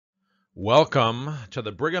Welcome to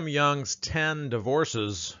the Brigham Young's 10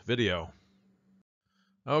 Divorces video.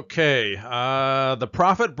 Okay, the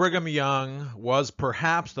Prophet Brigham Young was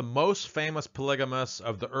perhaps the most famous polygamist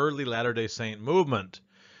of the early Latter-day Saint movement,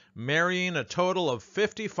 marrying a total of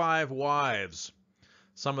 55 wives,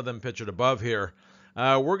 some of them pictured above here.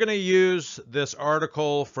 We're going to use this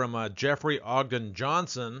article from Jeffrey Ogden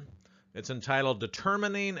Johnson. It's entitled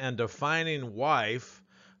Determining and Defining Wife,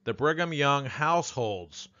 the Brigham Young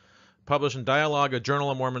Households, published in Dialogue, a Journal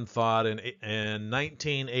of Mormon Thought in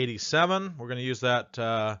 1987. We're going to use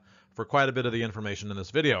that for quite a bit of the information in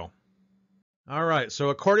this video. All right, so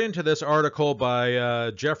according to this article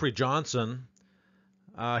by Jeffrey Johnson,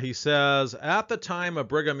 he says, at the time of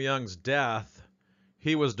Brigham Young's death,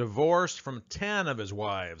 he was divorced from 10 of his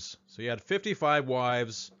wives. So he had 55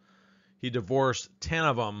 wives. He divorced 10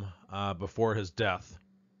 of them before his death.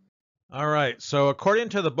 All right, so according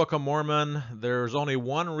to the Book of Mormon, there's only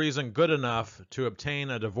one reason good enough to obtain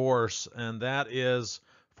a divorce, and that is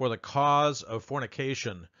for the cause of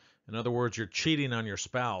fornication. In other words, you're cheating on your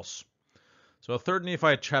spouse. So 3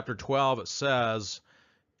 Nephi chapter 12, it says,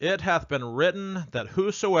 "It hath been written that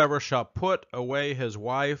whosoever shall put away his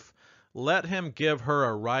wife, let him give her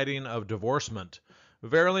a writing of divorcement.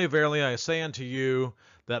 Verily, verily, I say unto you,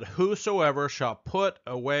 that whosoever shall put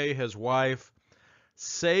away his wife,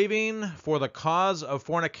 saving for the cause of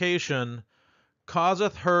fornication,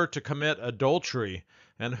 causeth her to commit adultery,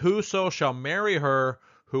 and whoso shall marry her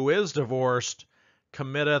who is divorced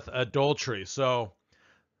committeth adultery." So,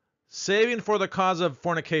 saving for the cause of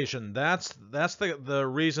fornication, that's the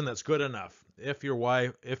reason that's good enough. If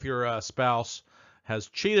your spouse has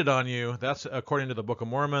cheated on you, that's according to the Book of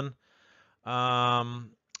Mormon.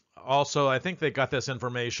 Also, I think they got this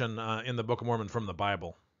information in the Book of Mormon from the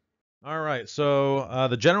Bible. All right, so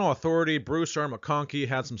the general authority, Bruce R. McConkie,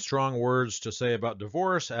 had some strong words to say about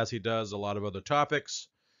divorce, as he does a lot of other topics.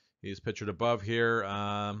 He's pictured above here.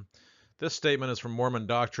 This statement is from Mormon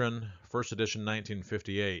Doctrine, first edition,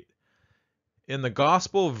 1958. In the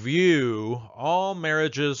gospel view, all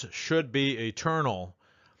marriages should be eternal,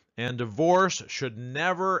 and divorce should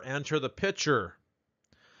never enter the picture.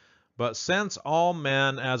 But since all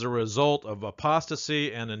men, as a result of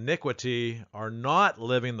apostasy and iniquity, are not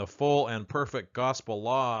living the full and perfect gospel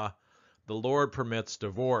law, the Lord permits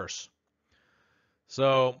divorce.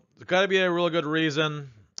 So there's got to be a really good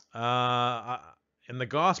reason. In the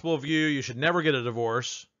gospel view, you should never get a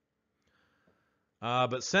divorce.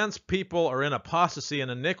 But since people are in apostasy and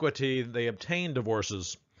iniquity, they obtain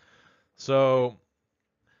divorces. So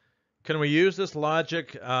can we use this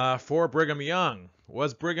logic for Brigham Young?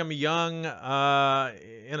 Was Brigham Young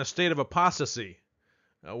in a state of apostasy?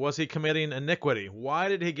 Was he committing iniquity? Why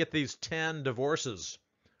did he get these 10 divorces?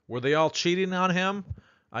 Were they all cheating on him?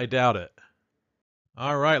 I doubt it.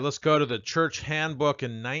 All right, let's go to the church handbook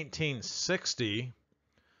in 1960.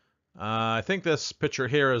 I think this picture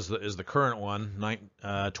here is the current one,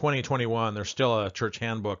 2021. There's still a church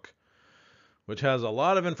handbook, which has a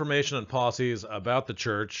lot of information and policies about the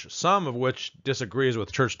church, some of which disagrees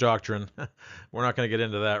with church doctrine. We're not going to get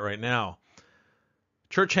into that right now.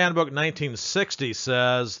 Church Handbook 1960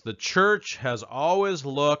 says, the church has always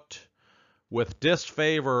looked with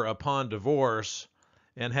disfavor upon divorce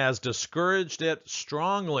and has discouraged it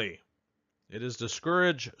strongly. It is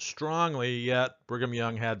discouraged strongly, yet Brigham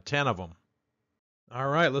Young had 10 of them. All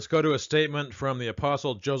right, let's go to a statement from the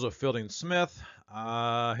Apostle Joseph Fielding Smith.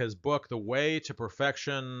 His book, The Way to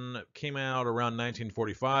Perfection, came out around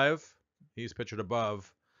 1945. He's pictured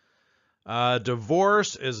above.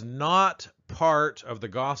 Divorce is not part of the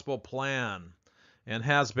gospel plan and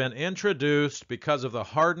has been introduced because of the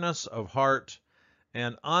hardness of heart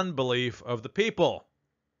and unbelief of the people.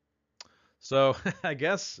 So I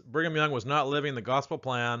guess Brigham Young was not living the gospel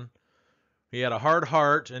plan. He had a hard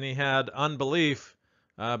heart and he had unbelief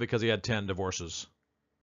because he had 10 divorces.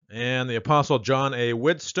 And the Apostle John A.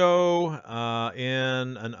 Widstow,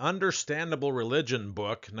 in an Understandable Religion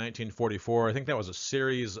book, 1944, I think that was a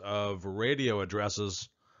series of radio addresses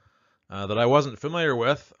that I wasn't familiar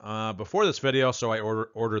with before this video, so I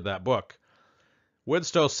ordered that book.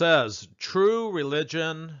 Widstow says, true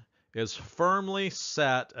religion is firmly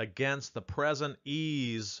set against the present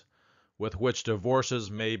ease with which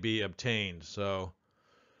divorces may be obtained. So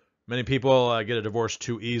many people get a divorce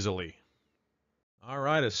too easily. All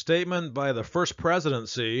right, a statement by the First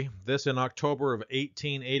Presidency, this in October of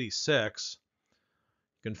 1886.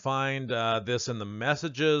 You can find this in the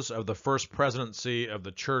Messages of the First Presidency of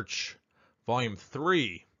the Church, Volume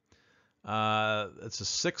 3. It's a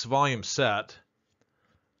 6-volume set.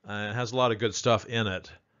 It has a lot of good stuff in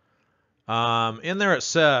it. In there it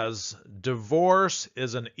says, divorce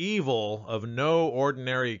is an evil of no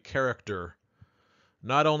ordinary character,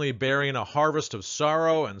 not only bearing a harvest of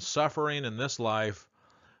sorrow and suffering in this life,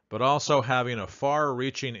 but also having a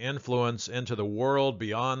far-reaching influence into the world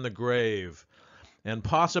beyond the grave, and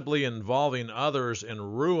possibly involving others in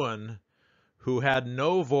ruin who had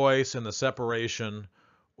no voice in the separation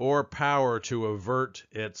or power to avert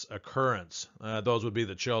its occurrence. Those would be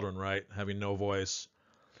the children, right? Having no voice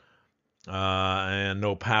and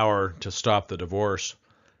no power to stop the divorce.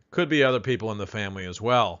 Could be other people in the family as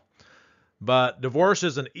well. But divorce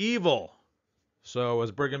is an evil. So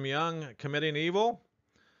was Brigham Young committing evil?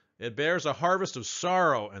 It bears a harvest of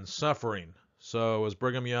sorrow and suffering. So was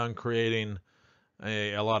Brigham Young creating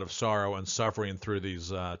a lot of sorrow and suffering through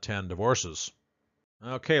these 10 divorces?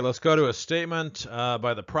 Okay, let's go to a statement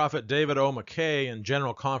by the Prophet David O. McKay in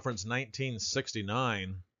General Conference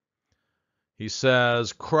 1969. He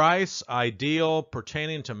says, Christ's ideal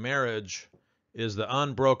pertaining to marriage is the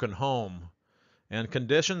unbroken home, and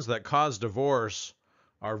conditions that cause divorce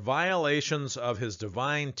are violations of his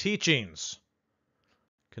divine teachings.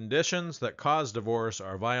 Conditions that cause divorce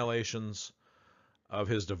are violations of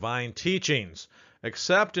his divine teachings.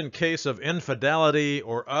 Except in case of infidelity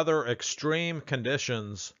or other extreme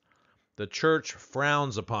conditions, the church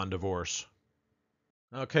frowns upon divorce.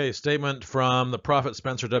 Okay, statement from the Prophet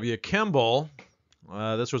Spencer W. Kimball.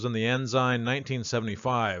 This was in the Ensign,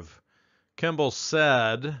 1975. Kimball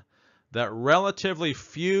said that relatively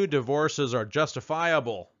few divorces are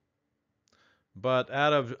justifiable, but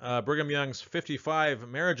out of Brigham Young's 55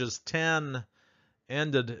 marriages, 10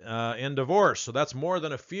 ended in divorce. So that's more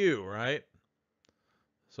than a few, right?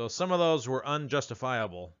 So some of those were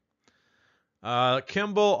unjustifiable.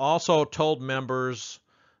 Kimball also told members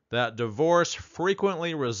that divorce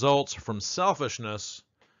frequently results from selfishness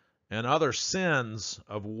and other sins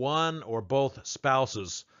of one or both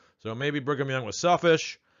spouses. So maybe Brigham Young was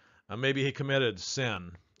selfish, maybe he committed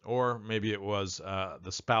sin, or maybe it was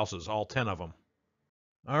the spouses, all 10 of them.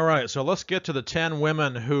 All right, so let's get to the 10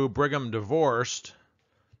 women who Brigham divorced.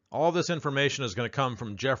 All this information is going to come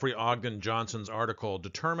from Jeffrey Ogden Johnson's article,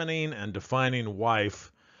 Determining and Defining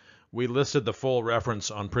Wife. We listed the full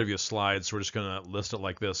reference on previous slides, so we're just going to list it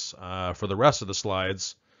like this for the rest of the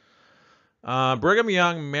slides. Brigham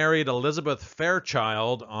Young married Elizabeth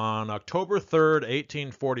Fairchild on October 3rd,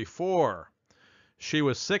 1844. She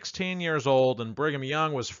was 16 years old, and Brigham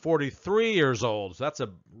Young was 43 years old. So that's a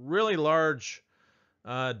really large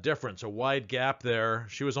difference, a wide gap there.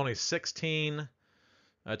 She was only 16,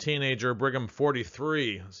 a teenager, Brigham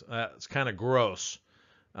 43. That's kind of gross.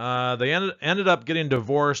 They ended up getting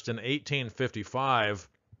divorced in 1855.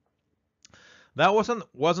 That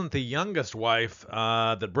wasn't the youngest wife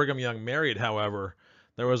that Brigham Young married, however.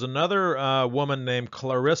 There was another woman named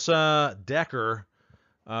Clarissa Decker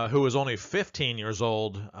who was only 15 years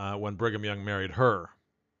old when Brigham Young married her.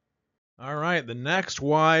 All right, the next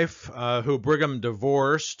wife who Brigham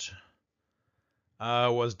divorced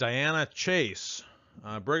was Diana Chase.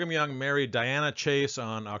 Brigham Young married Diana Chase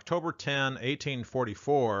on October 10,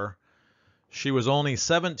 1844. She was only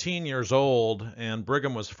 17 years old, and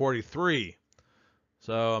Brigham was 43.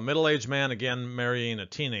 So a middle-aged man, again, marrying a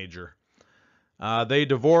teenager. They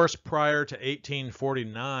divorced prior to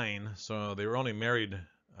 1849, so they were only married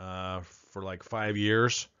for like 5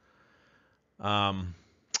 years.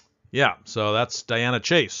 Yeah, so that's Diana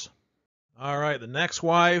Chase. All right, the next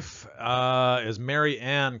wife is Mary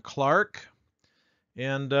Ann Clark.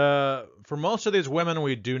 And for most of these women,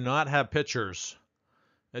 we do not have pictures.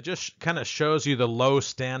 It just kind of shows you the low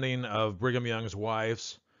standing of Brigham Young's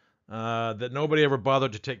wives, that nobody ever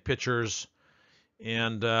bothered to take pictures.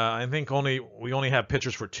 And I think we only have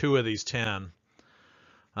pictures for 2 of these 10.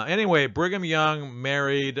 Anyway, Brigham Young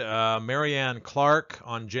married Mary Ann Clark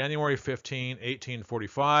on January 15,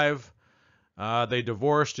 1845. They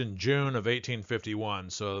divorced in June of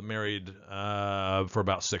 1851, so married for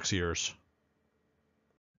about 6 years.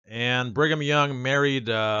 And Brigham Young married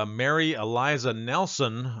Mary Eliza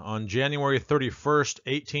Nelson on January 31st,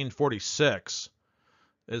 1846.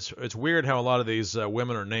 It's weird how a lot of these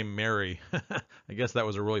women are named Mary. I guess that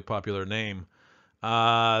was a really popular name.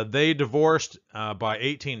 They divorced by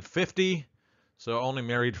 1850, so only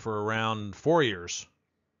married for around 4 years.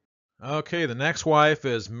 Okay, the next wife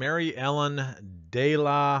is Mary Ellen de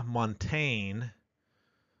la Montagne.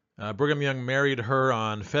 Brigham Young married her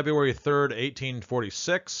on February 3rd,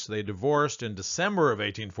 1846. They divorced in December of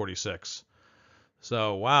 1846.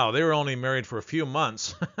 So, wow, they were only married for a few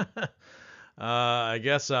months. I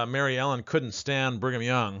guess Mary Ellen couldn't stand Brigham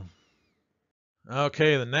Young.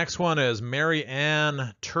 Okay, the next one is Mary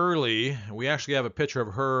Ann Turley. We actually have a picture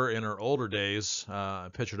of her in her older days,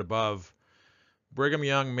 pictured above. Brigham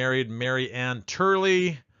Young married Mary Ann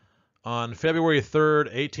Turley on February 3rd,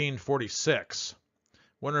 1846.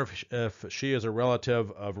 Wonder if she is a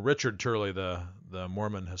relative of Richard Turley, the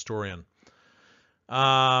Mormon historian.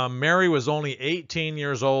 Mary was only 18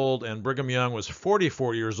 years old, and Brigham Young was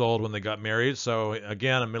 44 years old when they got married. So,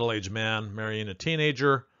 again, a middle-aged man marrying a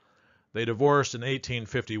teenager. They divorced in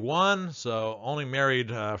 1851, so only married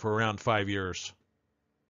for around 5 years.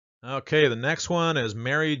 Okay, the next one is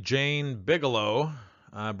Mary Jane Bigelow.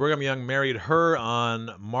 Brigham Young married her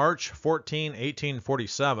on March 14,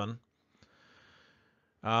 1847.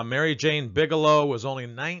 Mary Jane Bigelow was only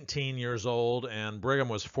 19 years old, and Brigham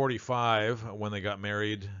was 45 when they got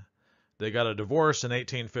married. They got a divorce in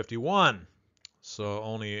 1851, so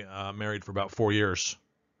only married for about 4 years.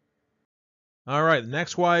 All right,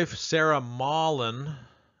 next wife, Sarah Maulin.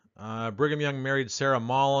 Brigham Young married Sarah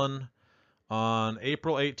Maulin on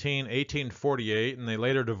April 18, 1848, and they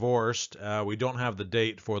later divorced. We don't have the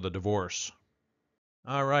date for the divorce.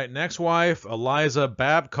 All right, next wife, Eliza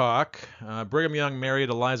Babcock. Brigham Young married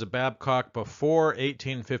Eliza Babcock before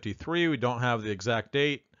 1853. We don't have the exact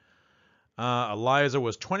date. Eliza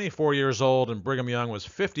was 24 years old and Brigham Young was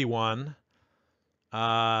 51.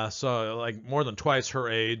 So like more than twice her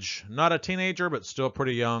age. Not a teenager, but still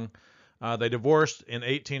pretty young. They divorced in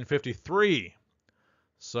 1853.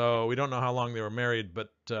 So we don't know how long they were married, but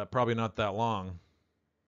probably not that long.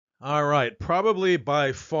 All right, probably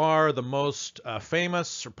by far the most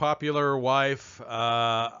famous or popular wife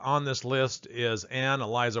on this list is Anne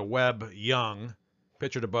Eliza Webb Young,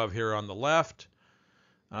 pictured above here on the left.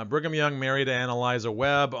 Brigham Young married Anne Eliza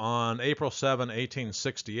Webb on April 7,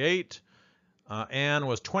 1868. Anne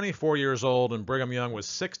was 24 years old and Brigham Young was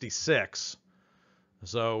 66.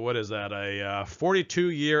 So what is that, a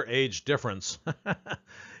 42-year age difference?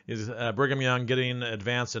 Is Brigham Young getting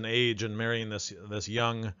advanced in age and marrying this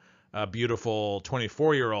young, beautiful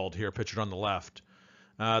 24-year-old here pictured on the left.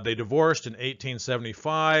 They divorced in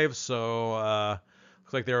 1875, so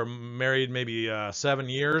looks like they were married maybe 7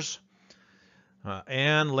 years.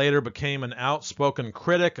 Anne later became an outspoken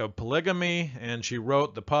critic of polygamy, and she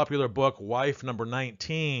wrote the popular book Wife Number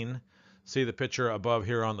 19. See the picture above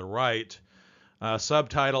here on the right.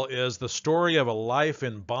 Subtitle is The Story of a Life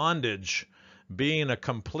in Bondage, being a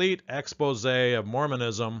complete expose of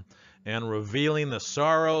Mormonism and revealing the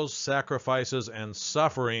sorrows, sacrifices, and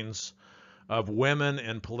sufferings of women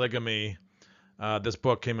in polygamy. This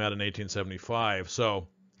book came out in 1875. So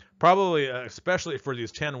probably, especially for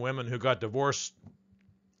these 10 women who got divorced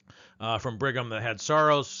from Brigham that had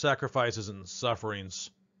sorrows, sacrifices, and sufferings.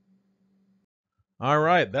 All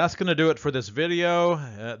right, that's going to do it for this video.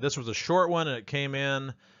 This was a short one, and it came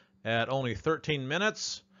in at only 13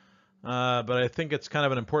 minutes. But I think it's kind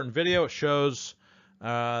of an important video. It shows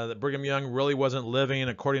that Brigham Young really wasn't living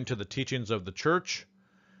according to the teachings of the church.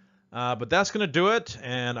 But that's going to do it,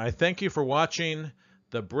 and I thank you for watching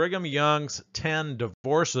the Brigham Young's 10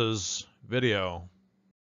 Divorces video.